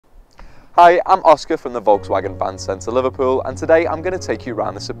Hi, I'm Oscar from the Volkswagen van Centre Liverpool, and today I'm going to take you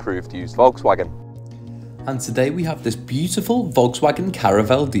around this approved used Volkswagen. And today we have this beautiful Volkswagen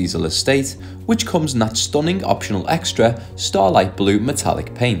Caravelle diesel estate, which comes in that stunning optional extra Starlight blue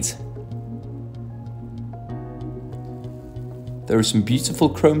metallic paint. There is some beautiful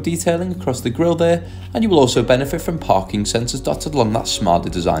chrome detailing across the grille there, and you will also benefit from parking sensors dotted along that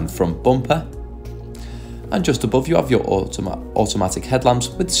smartly designed front bumper. And just above you have your automatic headlamps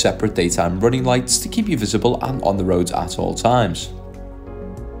with separate daytime running lights to keep you visible and on the roads at all times.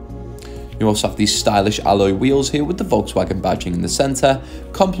 You also have these stylish alloy wheels here with the Volkswagen badging in the centre,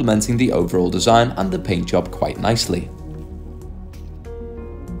 complementing the overall design and the paint job quite nicely.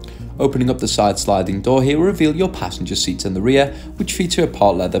 Opening up the side sliding door here will reveal your passenger seats in the rear, which feature a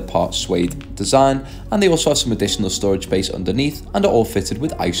part leather part suede design, and they also have some additional storage space underneath and are all fitted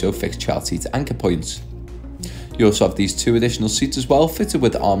with ISO fixed child seat anchor points. You also have these two additional seats as well, fitted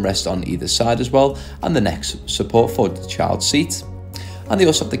with armrests on either side as well, and the neck support for the child seat. And they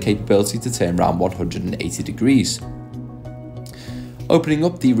also have the capability to turn around 180 degrees. Opening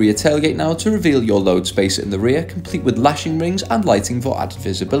up the rear tailgate now to reveal your load space in the rear, complete with lashing rings and lighting for added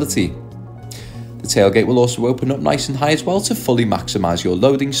visibility. The tailgate will also open up nice and high as well to fully maximise your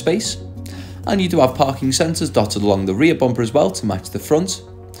loading space. And you do have parking sensors dotted along the rear bumper as well to match the front.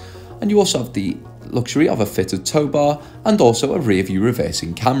 And you also have the luxury of a fitted tow bar and also a rear view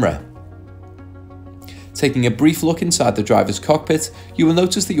reversing camera. Taking a brief look inside the driver's cockpit, you will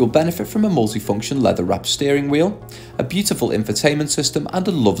notice that you'll benefit from a multifunction leather wrapped steering wheel, a beautiful infotainment system and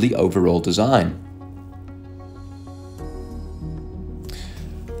a lovely overall design.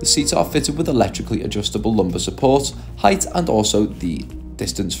 The seats are fitted with electrically adjustable lumbar support, height and also the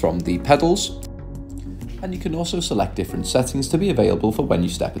distance from the pedals. And you can also select different settings to be available for when you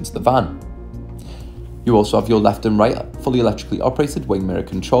step into the van. You also have your left and right fully electrically operated wing mirror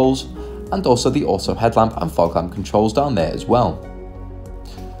controls, and also the auto headlamp and fog lamp controls down there as well.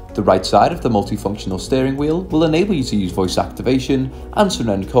 The right side of the multifunctional steering wheel will enable you to use voice activation, answer and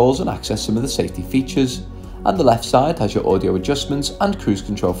end calls and access some of the safety features, and the left side has your audio adjustments and cruise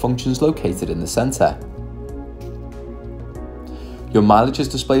control functions located in the centre. Your mileage is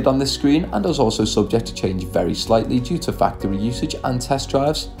displayed on this screen and is also subject to change very slightly due to factory usage and test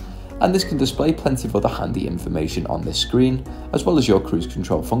drives, and this can display plenty of other handy information on this screen, as well as your cruise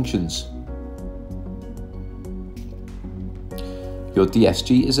control functions. Your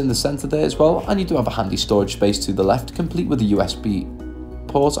DSG is in the centre there as well, and you do have a handy storage space to the left, complete with a USB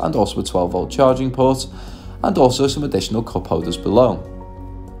port and also a 12-volt charging port, and also some additional cup holders below.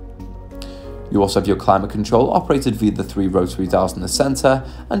 You also have your climate control operated via the 3 rotary dials in the centre,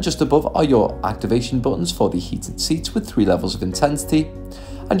 and just above are your activation buttons for the heated seats with 3 levels of intensity,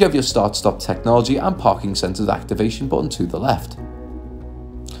 and you have your start-stop technology and parking sensors activation button to the left.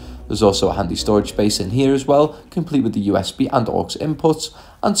 There's also a handy storage space in here as well, complete with the USB and aux inputs,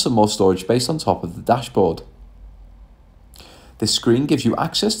 and some more storage space on top of the dashboard. This screen gives you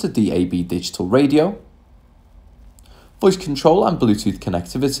access to DAB digital radio, voice control and Bluetooth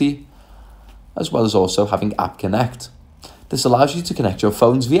connectivity, as well as also having App Connect. This allows you to connect your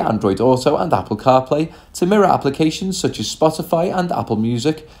phones via Android Auto and Apple CarPlay to mirror applications such as Spotify and Apple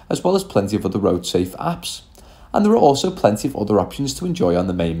Music, as well as plenty of other road safe apps. And there are also plenty of other options to enjoy on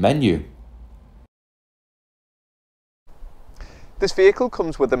the main menu. This vehicle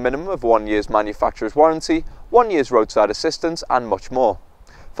comes with a minimum of 1 year's manufacturer's warranty, 1 year's roadside assistance and much more.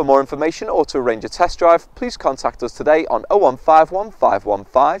 For more information or to arrange a test drive, please contact us today on 0151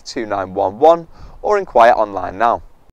 515 2911 or inquire online now.